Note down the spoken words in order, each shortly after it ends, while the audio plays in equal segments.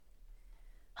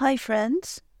Hi,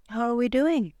 friends. How are we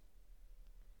doing?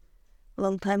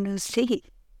 Long time no see.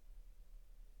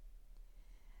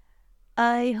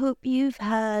 I hope you've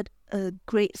had a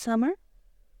great summer.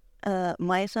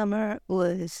 My summer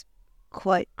was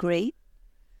quite great.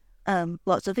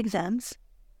 Lots of exams,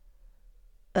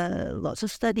 lots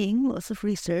of studying, lots of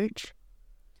research.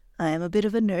 I am a bit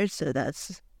of a nerd, so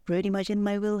that's pretty much in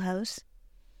my wheelhouse.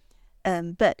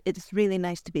 But it's really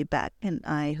nice to be back, and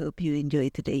I hope you enjoy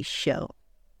today's show.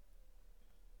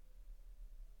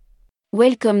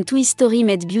 Welcome to History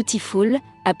Made Beautiful,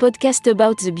 a podcast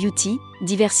about the beauty,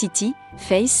 diversity,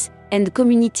 faith, and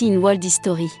community in world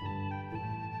history.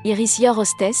 Here is your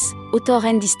hostess, author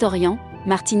and historian,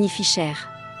 Martini Fischer.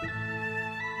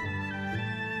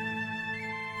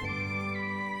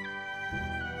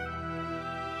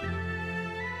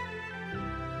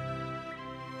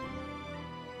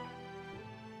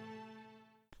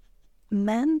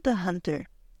 Man the Hunter.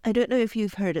 I don't know if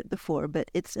you've heard it before, but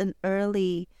it's an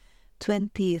early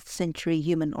 20th century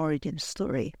human origin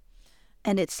story,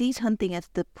 and it sees hunting as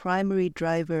the primary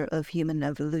driver of human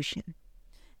evolution.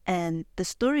 And the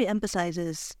story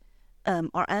emphasizes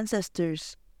our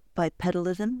ancestors'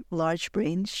 bipedalism, large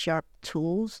brains, sharp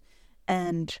tools,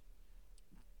 and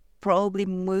probably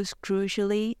most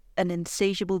crucially, an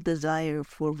insatiable desire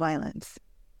for violence.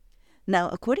 Now,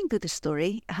 according to the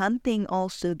story, hunting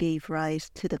also gave rise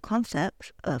to the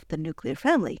concept of the nuclear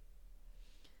family,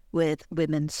 with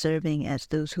women serving as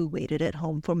those who waited at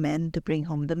home for men to bring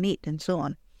home the meat and so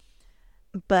on.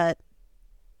 But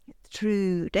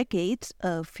through decades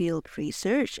of field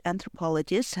research,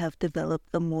 anthropologists have developed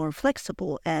a more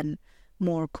flexible and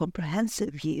more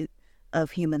comprehensive view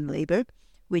of human labor,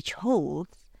 which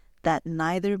holds that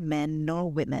neither men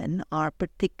nor women are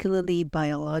particularly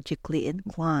biologically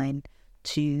inclined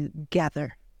to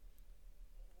gather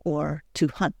or to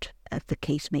hunt, as the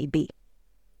case may be.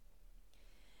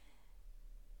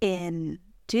 In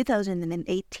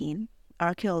 2018,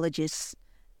 archaeologists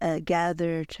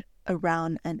gathered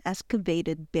around an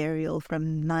excavated burial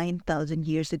from 9,000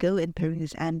 years ago in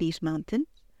Peru's Andes Mountains.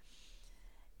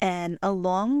 And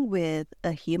along with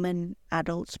a human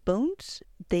adult's bones,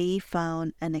 they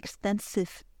found an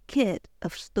extensive kit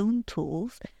of stone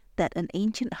tools that an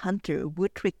ancient hunter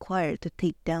would require to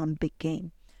take down big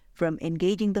game, from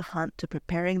engaging the hunt to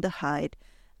preparing the hide,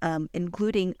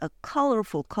 including a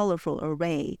colorful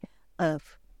array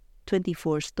of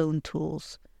 24 stone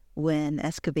tools when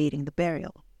excavating the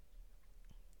burial.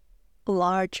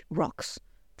 Large rocks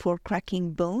for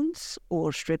cracking bones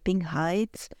or stripping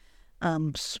hides,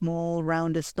 small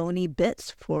rounded stony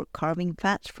bits for carving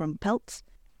fats from pelts,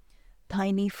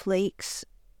 tiny flakes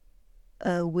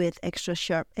with extra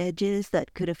sharp edges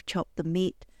that could have chopped the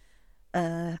meat,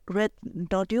 red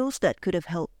nodules that could have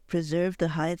helped preserve the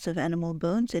hides of animal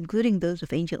bones, including those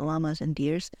of ancient llamas and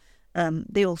deers.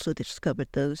 They also discovered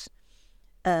those.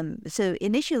 So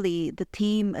initially, the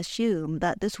team assumed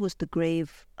that this was the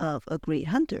grave of a great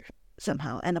hunter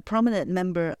somehow and a prominent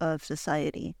member of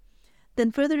society.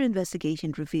 Then further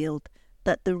investigation revealed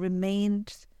that the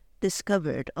remains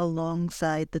discovered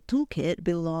alongside the toolkit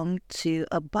belonged to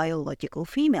a biological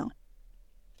female.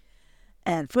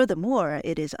 And furthermore,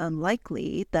 it is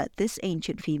unlikely that this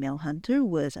ancient female hunter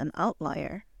was an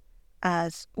outlier,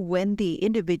 as when the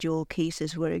individual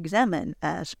cases were examined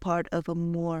as part of a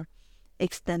more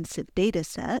extensive data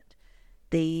set,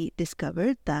 they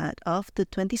discovered that of the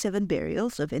 27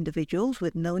 burials of individuals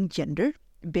with known gender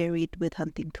buried with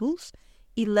hunting tools,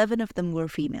 11 of them were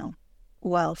female,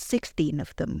 while 16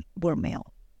 of them were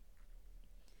male.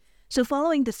 So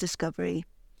following this discovery,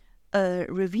 a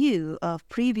review of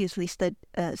previously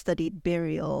studied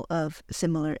burial of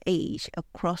similar age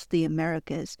across the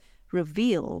Americas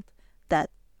revealed that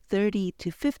 30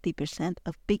 to 50%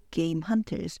 of big game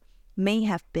hunters may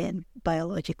have been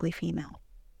biologically female.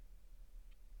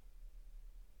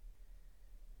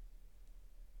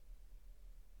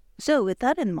 So with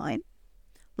that in mind,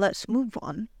 let's move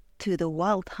on to the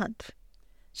Wild Hunt.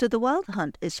 So the Wild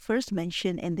Hunt is first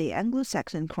mentioned in the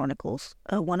Anglo-Saxon Chronicles,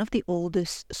 one of the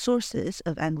oldest sources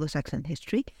of Anglo-Saxon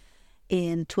history,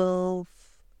 in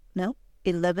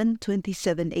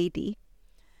 1127 AD.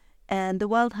 And the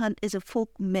Wild Hunt is a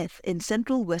folk myth in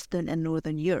Central, Western, and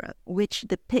Northern Europe, which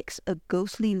depicts a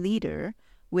ghostly leader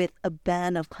with a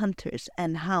band of hunters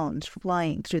and hounds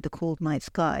flying through the cold night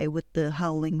sky with the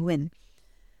howling wind.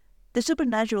 The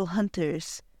supernatural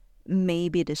hunters may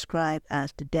be described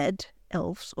as the dead,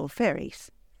 elves, or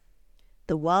fairies.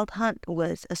 The Wild Hunt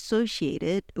was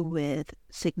associated with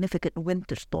significant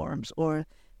winter storms or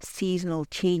seasonal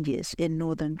changes in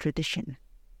northern tradition.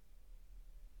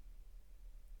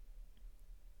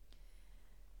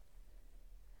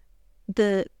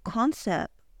 The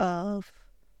concept of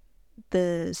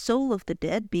the soul of the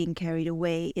dead being carried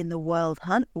away in the wild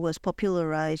hunt was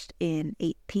popularized in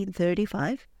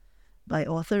 1835 by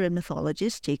author and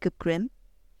mythologist Jacob Grimm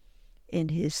in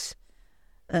his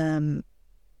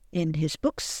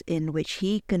books, in which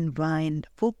he combined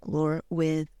folklore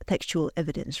with textual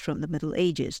evidence from the Middle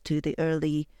Ages to the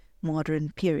early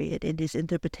modern period in his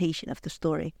interpretation of the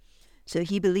story. So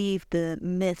he believed the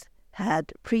myth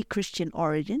had pre-Christian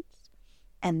origins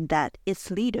and that its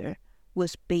leader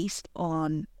was based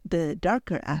on the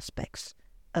darker aspects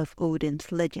of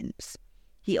Odin's legends.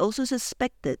 He also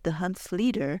suspected the hunt's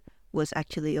leader was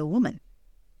actually a woman,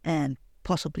 and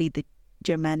possibly the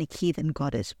Germanic heathen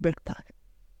goddess Berchtha.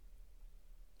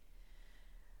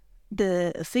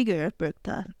 The figure of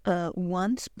Berchtha, a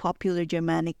once popular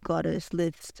Germanic goddess,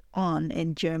 lives on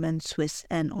in German, Swiss,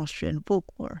 and Austrian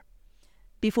folklore.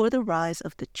 Before the rise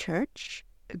of the church,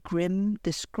 Grimm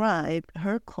described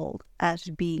her cult as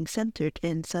being centered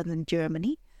in southern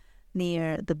Germany,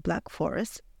 near the Black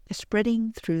Forest,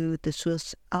 spreading through the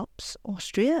Swiss Alps,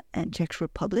 Austria, and Czech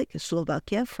Republic,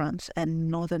 Slovakia, France, and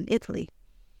northern Italy.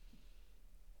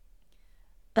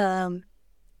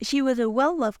 She was a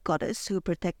well-loved goddess who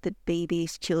protected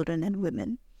babies, children, and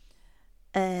women,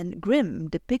 and Grimm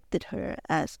depicted her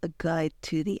as a guide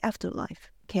to the afterlife,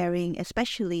 caring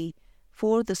especially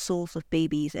for the souls of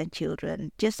babies and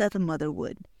children, just as a mother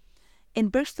would. In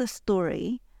Berchtha's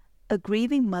story, a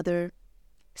grieving mother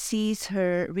sees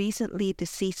her recently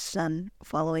deceased son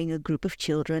following a group of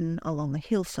children along a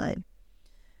hillside.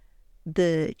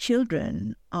 The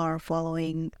children are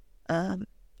following a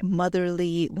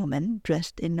motherly woman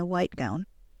dressed in a white gown.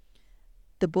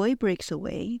 The boy breaks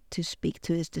away to speak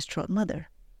to his distraught mother.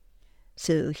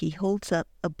 So he holds up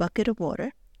a bucket of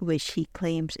water, which he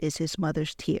claims is his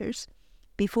mother's tears,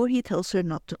 before he tells her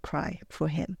not to cry for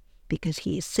him, because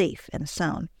he is safe and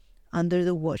sound under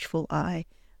the watchful eye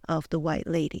of the White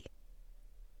Lady.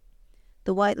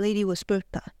 The White Lady was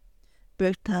Berchtha.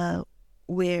 Berchtha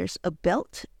wears a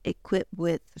belt equipped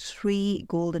with 3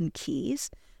 golden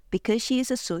keys because she is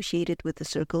associated with the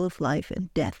circle of life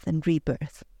and death and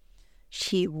rebirth.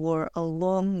 She wore a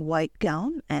long white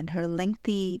gown, and her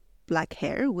lengthy black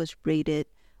hair was braided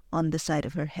on the side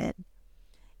of her head.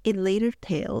 In later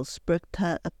tales,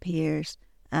 Berchtha appears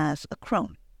as a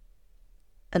crone,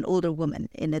 an older woman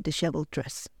in a disheveled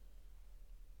dress.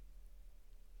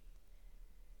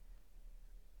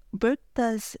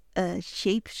 Berchtha's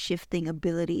shape-shifting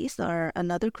abilities are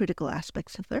another critical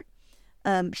aspect of her.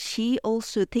 She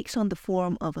also takes on the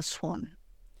form of a swan.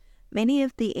 Many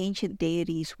of the ancient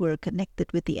deities were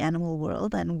connected with the animal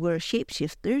world and were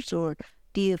shapeshifters or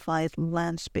deified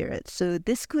land spirits, so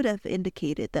this could have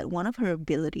indicated that one of her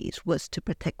abilities was to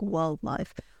protect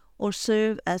wildlife or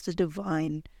serve as a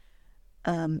divine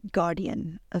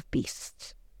guardian of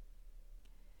beasts.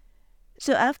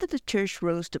 So after the church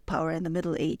rose to power in the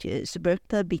Middle Ages,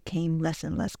 Berchtha became less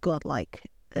and less godlike.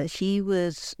 She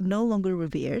was no longer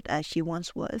revered as she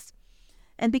once was,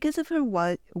 and because of her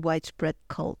widespread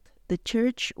cult, the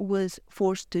church was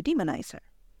forced to demonize her.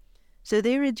 So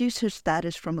they reduced her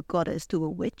status from a goddess to a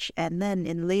witch, and then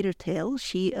in later tales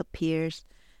she appears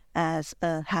as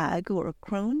a hag or a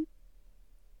crone.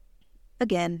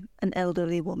 Again, an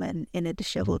elderly woman in a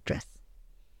disheveled dress.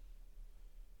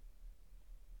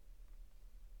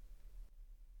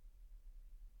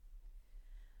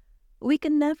 We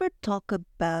can never talk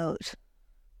about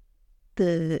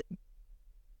the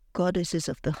goddesses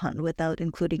of the hunt without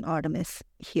including Artemis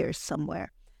here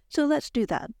somewhere. So let's do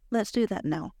that. Let's do that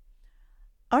now.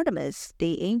 Artemis,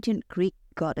 the ancient Greek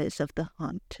goddess of the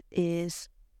hunt, is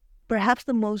perhaps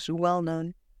the most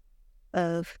well-known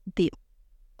of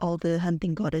all the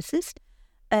hunting goddesses,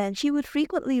 and she would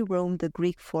frequently roam the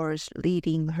Greek forest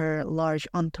leading her large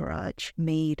entourage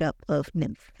made up of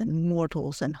nymphs and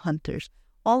mortals and hunters,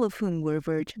 all of whom were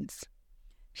virgins.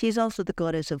 She is also the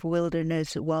goddess of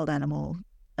wilderness, wild animal,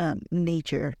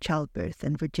 nature, childbirth,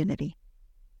 and virginity.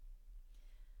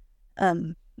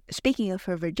 Speaking of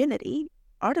her virginity,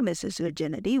 Artemis's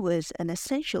virginity was an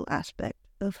essential aspect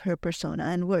of her persona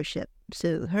and worship,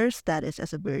 so her status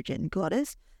as a virgin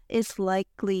goddess is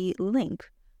likely linked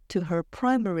to her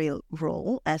primary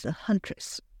role as a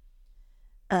huntress.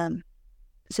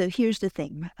 So here's the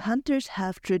thing. Hunters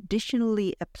have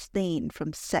traditionally abstained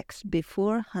from sex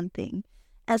before hunting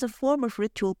as a form of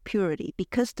ritual purity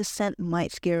because the scent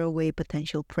might scare away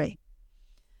potential prey.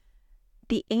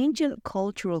 The ancient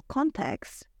cultural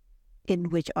context in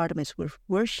which Artemis was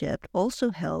worshipped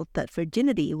also held that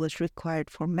virginity was required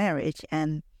for marriage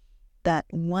and that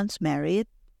once married,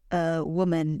 a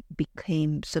woman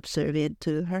became subservient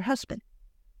to her husband.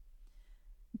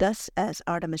 thus, as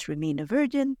Artemis remained a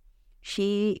virgin,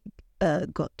 she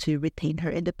got to retain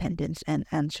her independence and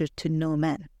answer to no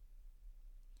man.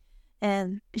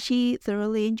 And she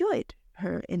thoroughly enjoyed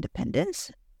her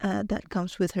independence that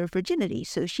comes with her virginity,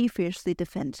 so she fiercely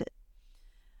defends it.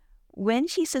 When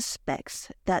she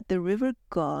suspects that the river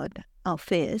god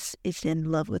Alpheus is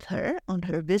in love with her on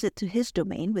her visit to his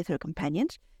domain with her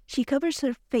companions, she covers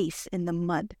her face in the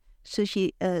mud so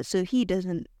he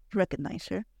doesn't recognize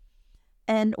her.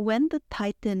 And when the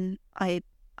Titan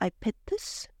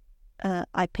Iapetus,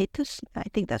 I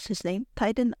think that's his name,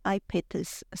 Titan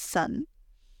Iapetus' son,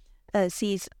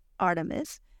 sees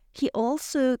Artemis, he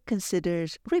also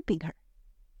considers raping her.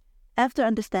 After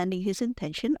understanding his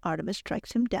intention, Artemis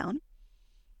strikes him down.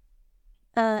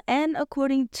 And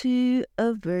according to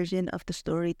a version of the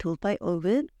story told by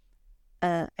Ovid,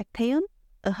 Actaeon,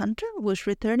 a hunter, was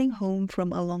returning home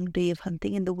from a long day of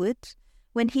hunting in the woods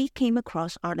when he came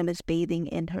across Artemis bathing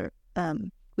in her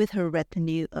with her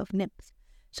retinue of nymphs.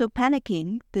 So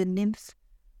panicking, the nymphs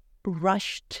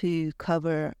rushed to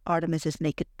cover Artemis's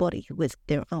naked body with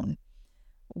their own,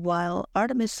 while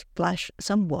Artemis splashed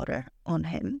some water on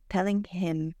him, telling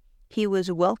him he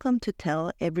was welcome to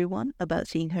tell everyone about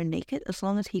seeing her naked as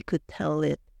long as he could tell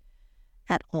it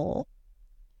at all.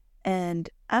 And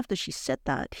after she said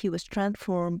that, he was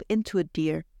transformed into a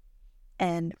deer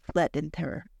and fled in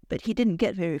terror. But he didn't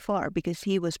get very far because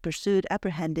he was pursued,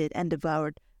 apprehended, and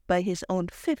devoured by his own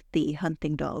 50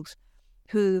 hunting dogs,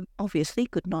 who obviously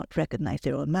could not recognize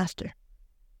their own master.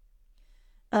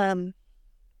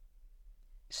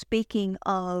 Speaking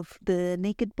of the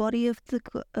naked body of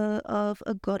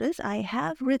a goddess, I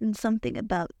have written something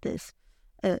about this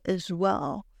as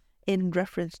well in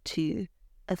reference to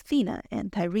Athena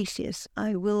and Tiresias.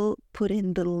 I will put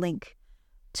in the link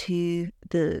to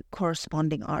the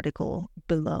corresponding article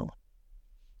below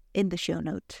in the show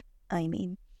note.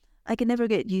 I can never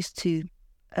get used to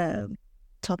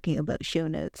talking about show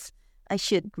notes. I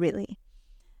should really.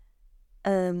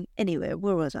 Anyway,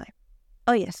 where was I?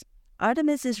 Oh yes.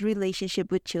 Artemis's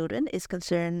relationship with children is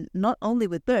concerned not only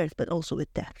with birth, but also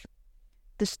with death.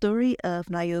 The story of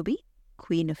Niobe,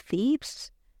 queen of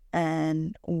Thebes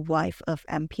and wife of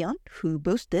Amphion, who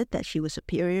boasted that she was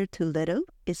superior to Leto,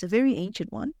 is a very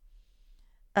ancient one.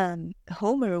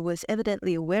 Homer was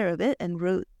evidently aware of it and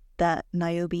wrote that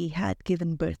Niobe had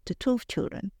given birth to 12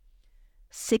 children,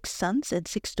 6 sons and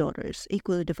 6 daughters,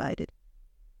 equally divided.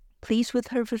 Pleased with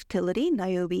her fertility,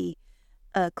 Niobe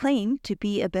claimed to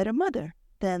be a better mother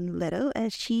than Leto,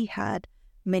 as she had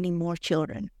many more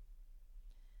children.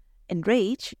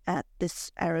 Enraged at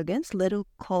this arrogance, Leto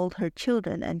called her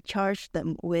children and charged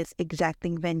them with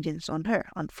exacting vengeance on her.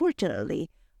 Unfortunately,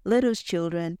 Leto's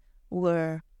children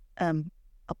were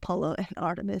Apollo and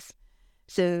Artemis,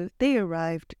 so they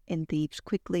arrived in Thebes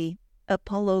quickly.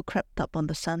 Apollo crept up on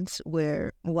the sons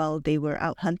while they were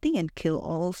out hunting and killed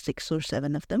all 6 or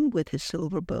 7 of them with his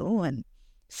silver bow and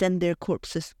send their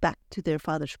corpses back to their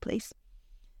father's place.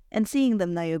 And seeing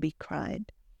them, Niobe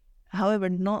cried. However,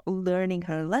 not learning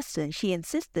her lesson, she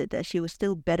insisted that she was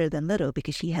still better than Leto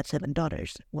because she had 7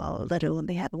 daughters, while Leto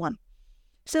only had 1.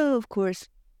 So, of course,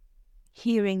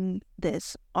 hearing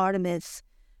this, Artemis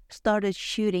started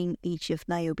shooting each of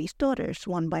Niobe's daughters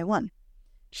one by one.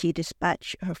 She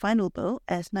dispatched her final bow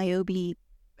as Niobe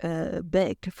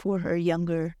begged for her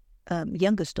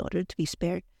youngest daughter to be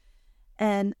spared.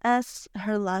 And as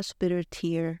her last bitter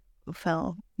tear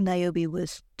fell, Niobe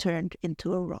was turned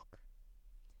into a rock.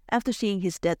 After seeing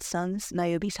his dead sons,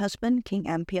 Niobe's husband, King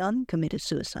Amphion, committed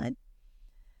suicide.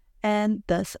 And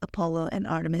thus Apollo and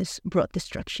Artemis brought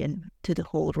destruction to the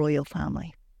whole royal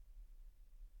family.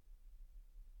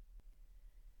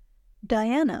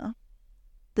 Diana,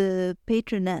 the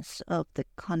patroness of the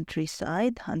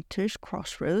countryside, hunters,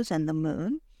 crossroads, and the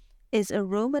moon, is a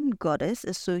Roman goddess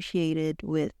associated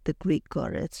with the Greek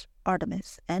goddess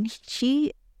Artemis, and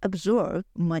she absorbed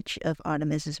much of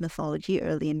Artemis's mythology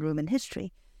early in Roman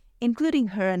history, including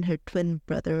her and her twin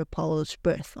brother Apollo's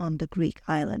birth on the Greek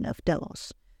island of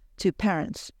Delos, to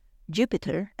parents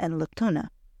Jupiter and Latona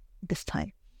this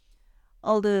time.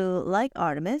 Although, like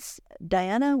Artemis,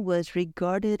 Diana was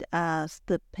regarded as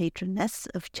the patroness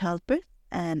of childbirth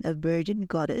and a virgin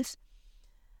goddess,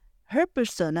 her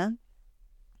persona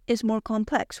is more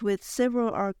complex with several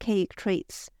archaic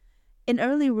traits. In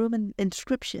early Roman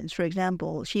inscriptions, for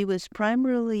example, she was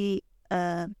primarily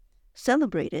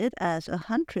celebrated as a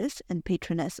huntress and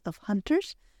patroness of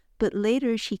hunters, but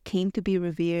later she came to be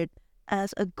revered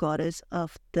as a goddess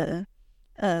of the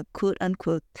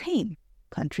quote-unquote tame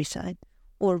countryside,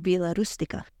 or Villa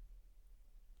Rustica.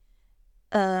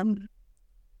 The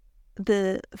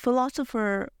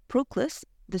philosopher Proclus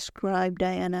describe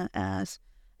Diana as,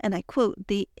 and I quote,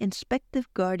 the inspective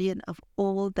guardian of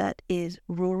all that is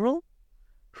rural,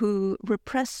 who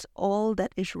repress all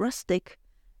that is rustic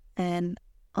and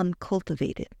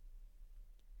uncultivated.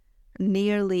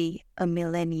 Nearly a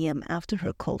millennium after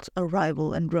her cult's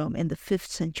arrival in Rome in the 5th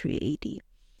century AD.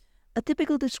 A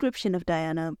typical description of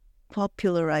Diana,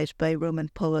 popularized by Roman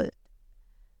poet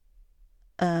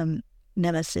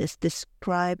Nemesis,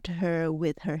 described her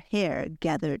with her hair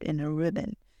gathered in a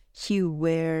ribbon. She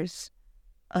wears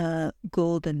a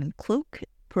golden cloak,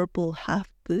 purple half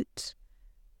boots,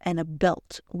 and a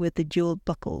belt with a jeweled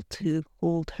buckle to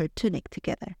hold her tunic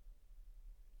together.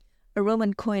 A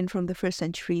Roman coin from the 1st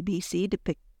century BC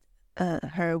depicts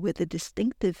her with a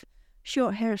distinctive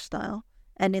short hairstyle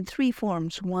and in 3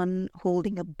 forms, one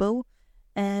holding a bow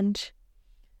and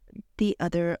the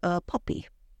other a poppy.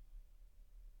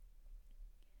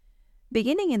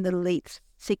 Beginning in the late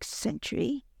 6th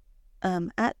century,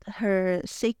 at her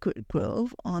sacred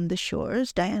grove on the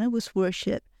shores, Diana was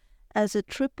worshipped as a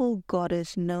triple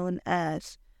goddess known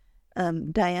as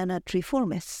Diana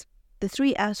Triformis. The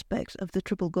 3 aspects of the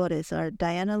triple goddess are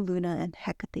Diana, Luna, and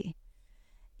Hecate.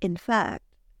 In fact,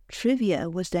 Trivia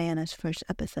was Diana's first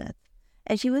epithet,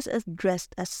 and she was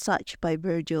addressed as such by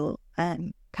Virgil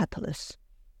and Catullus.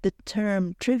 The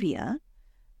term trivia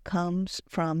comes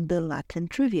from the Latin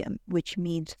trivium, which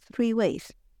means 3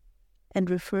 ways, and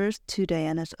refers to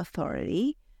Diana's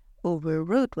authority over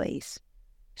roadways,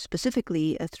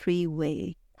 specifically a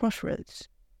 3-way crossroads.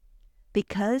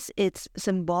 Because it's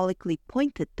symbolically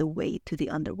pointed the way to the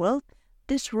underworld,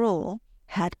 this role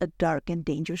had a dark and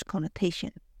dangerous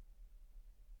connotation.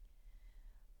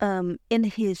 In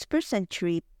his 1st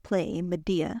century play,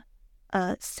 Medea,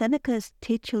 Seneca's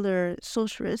titular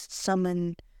sorceress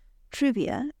summoned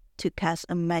Trivia to cast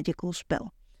a magical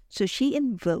spell. So she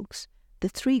invokes the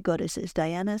 3 goddesses,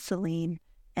 Diana, Selene,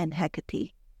 and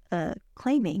Hecate,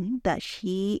 claiming that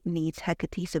she needs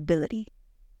Hecate's ability.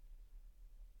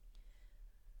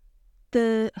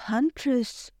 The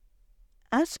huntress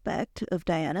aspect of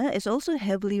Diana is also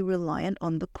heavily reliant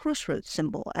on the crossroads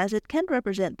symbol, as it can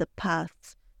represent the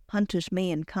paths hunters may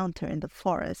encounter in the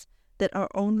forest that are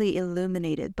only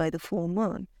illuminated by the full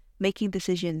moon, making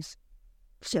decisions,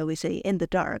 shall we say, in the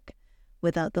dark,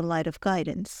 without the light of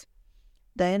guidance.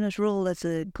 Diana's role as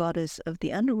a goddess of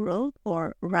the underworld,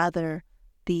 or rather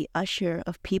the usher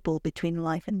of people between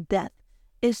life and death,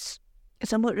 is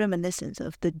somewhat reminiscent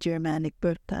of the Germanic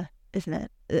Bertha, isn't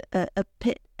it? A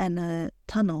pit and a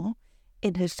tunnel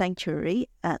in her sanctuary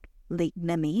at Lake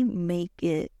Nemi made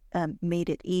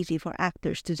it easy for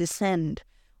actors to descend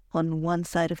on one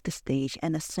side of the stage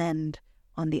and ascend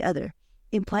on the other,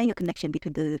 implying a connection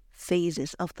between the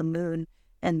phases of the moon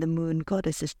and the moon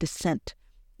goddess's descent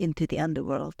into the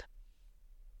underworld.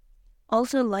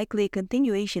 Also likely a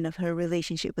continuation of her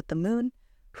relationship with the moon,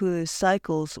 whose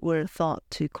cycles were thought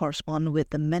to correspond with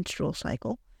the menstrual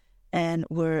cycle and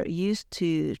were used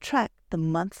to track the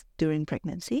months during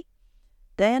pregnancy.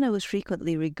 Diana was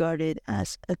frequently regarded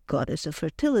as a goddess of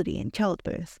fertility and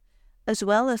childbirth, as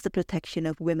well as the protection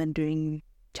of women during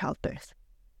childbirth.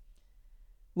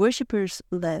 Worshippers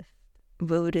left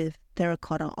votive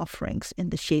terracotta offerings in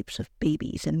the shapes of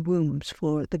babies and wombs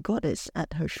for the goddess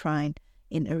at her shrine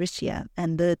in Erysia,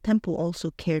 and the temple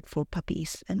also cared for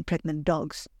puppies and pregnant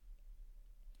dogs.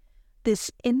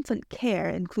 This infant care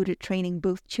included training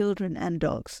both children and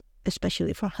dogs,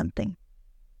 especially for hunting.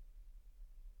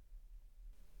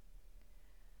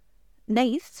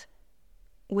 Neith,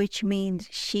 which means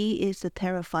she is the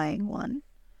terrifying one,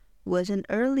 was an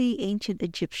early ancient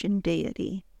Egyptian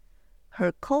deity.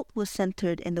 Her cult was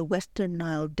centered in the western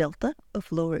Nile delta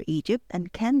of Lower Egypt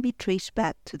and can be traced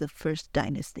back to the first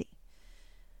dynasty.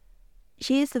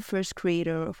 She is the first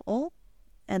creator of all,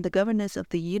 and the governess of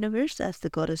the universe as the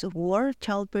goddess of war,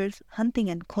 childbirth, hunting,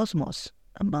 and cosmos,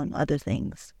 among other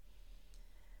things.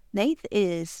 Neith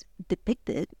is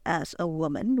depicted as a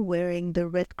woman wearing the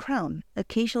red crown,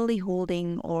 occasionally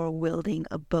holding or wielding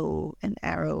a bow, an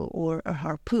arrow, or a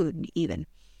harpoon even.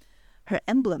 Her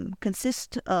emblem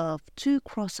consists of 2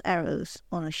 cross arrows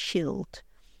on a shield.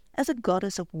 As a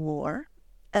goddess of war,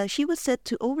 she was said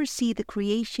to oversee the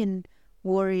creation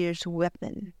warrior's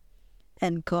weapon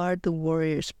and guard the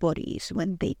warriors' bodies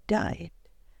when they died.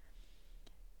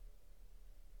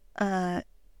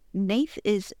 Neith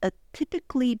is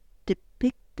typically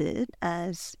depicted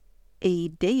as a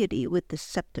deity with the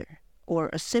scepter, or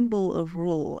a symbol of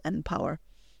rule and power,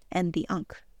 and the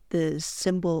Ankh, the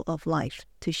symbol of life,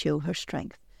 to show her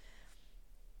strength.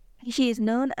 She is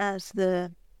known as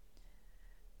the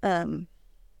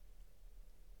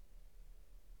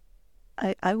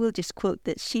I will just quote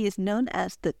this. She is known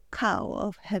as the cow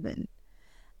of heaven,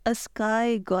 a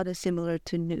sky goddess similar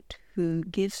to Nut, who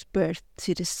gives birth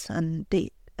to the sun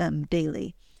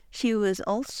daily. She was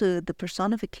also the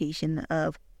personification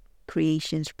of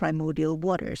creation's primordial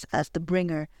waters as the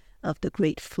bringer of the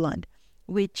great flood,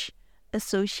 which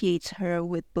associates her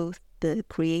with both the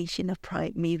creation of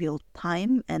primeval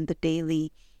time and the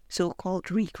daily so-called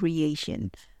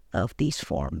recreation of these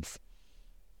forms.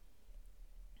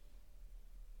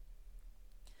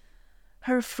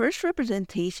 Her first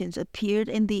representations appeared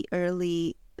in the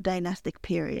early dynastic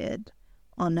period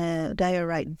on a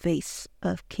diorite vase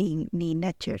of King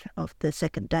Ni-Necher of the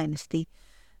Second Dynasty.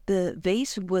 The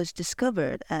vase was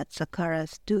discovered at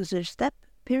Saqqara's Djoser Step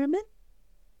Pyramid,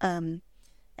 and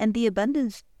the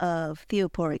abundance of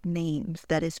theoporic names,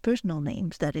 that is, personal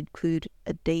names that include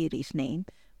a deity's name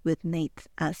with Neith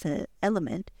as an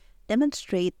element,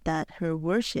 demonstrate that her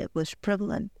worship was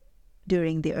prevalent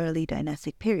during the early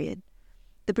dynastic period.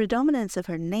 The predominance of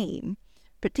her name,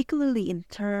 particularly in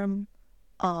terms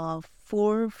of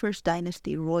 4 First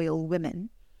Dynasty royal women,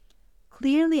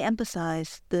 clearly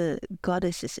emphasized the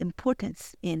goddess's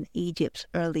importance in Egypt's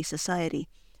early society,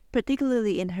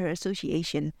 particularly in her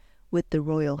association with the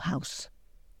royal house.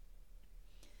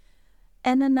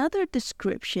 And another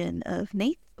description of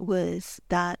Neith was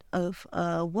that of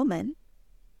a woman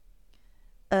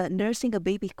nursing a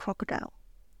baby crocodile,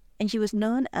 and she was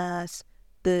known as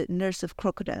the nurse of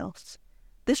crocodiles.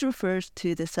 This refers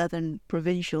to the southern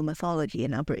provincial mythology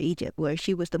in Upper Egypt, where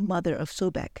she was the mother of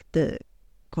Sobek, the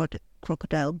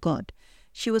crocodile god.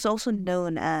 She was also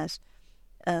known as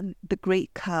the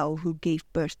great cow who gave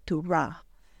birth to Ra.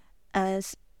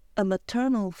 As a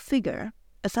maternal figure,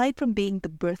 aside from being the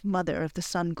birth mother of the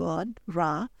sun god,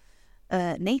 Ra,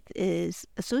 Neith is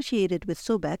associated with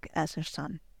Sobek as her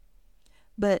son.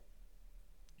 But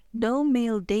no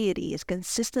male deity is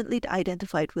consistently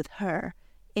identified with her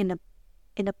in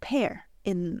a pair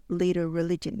in later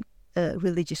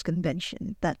religious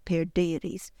convention that paired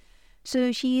deities.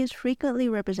 So she is frequently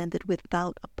represented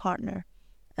without a partner,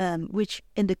 which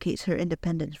indicates her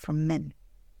independence from men.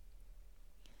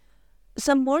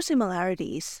 Some more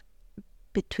similarities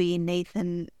between Neith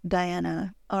and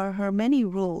Diana are her many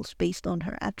roles based on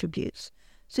her attributes.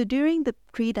 So during the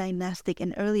pre-dynastic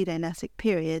and early dynastic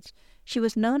periods, she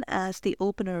was known as the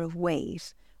opener of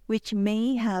ways, which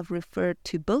may have referred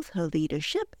to both her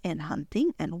leadership in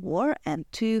hunting and war and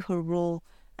to her role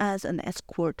as an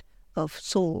escort of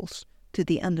souls to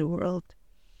the underworld.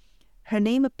 Her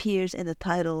name appears in the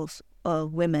titles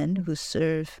of women who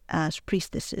serve as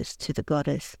priestesses to the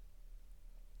goddess.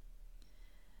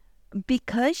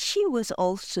 Because she was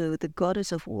also the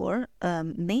goddess of war,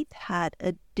 Neith had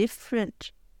a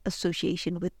different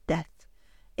association with death.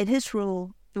 In his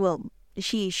role,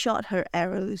 she shot her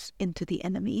arrows into the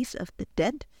enemies of the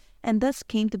dead and thus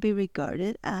came to be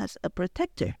regarded as a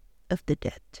protector of the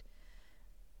dead,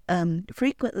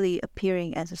 frequently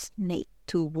appearing as a snake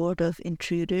to ward off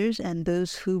intruders and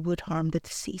those who would harm the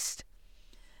deceased.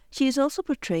 She is also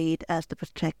portrayed as the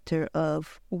protector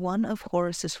of one of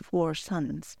Horus's 4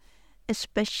 sons,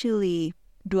 especially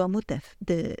Duamutef,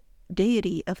 the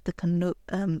deity of the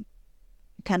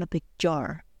canopic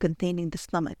jar containing the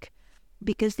stomach,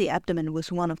 because the abdomen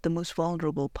was one of the most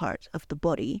vulnerable parts of the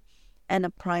body and a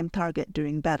prime target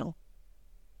during battle.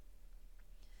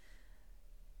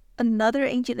 Another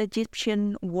ancient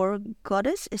Egyptian war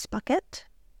goddess is Pakhet.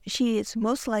 She is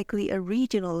most likely a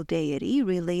regional deity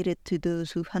related to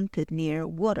those who hunted near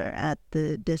water at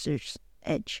the desert's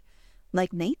edge.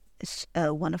 Like Neith,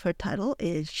 one of her titles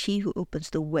is she who opens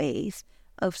the ways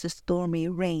of the stormy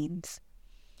rains.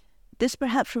 This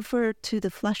perhaps referred to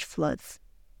the flash floods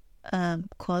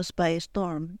caused by a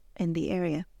storm in the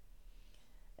area.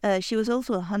 She was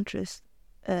also a huntress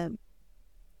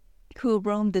who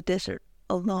roamed the desert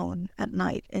alone at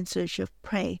night in search of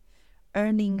prey,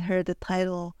 earning her the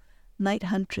title Night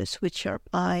Huntress with Sharp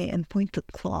Eye and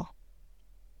Pointed Claw.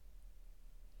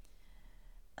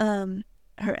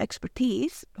 Her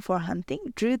expertise for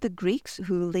hunting drew the Greeks,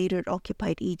 who later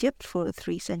occupied Egypt for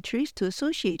 3 centuries, to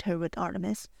associate her with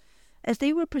Artemis. As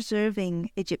they were preserving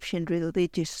Egyptian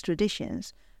religious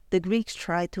traditions, the Greeks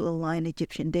tried to align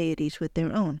Egyptian deities with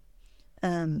their own.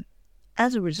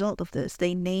 As a result of this,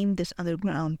 they named this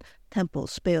underground temple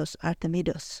Speos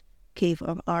Artemidos, Cave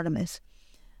of Artemis,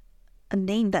 a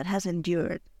name that has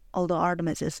endured, although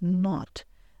Artemis is not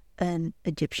an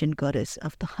Egyptian goddess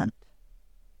of the hunt.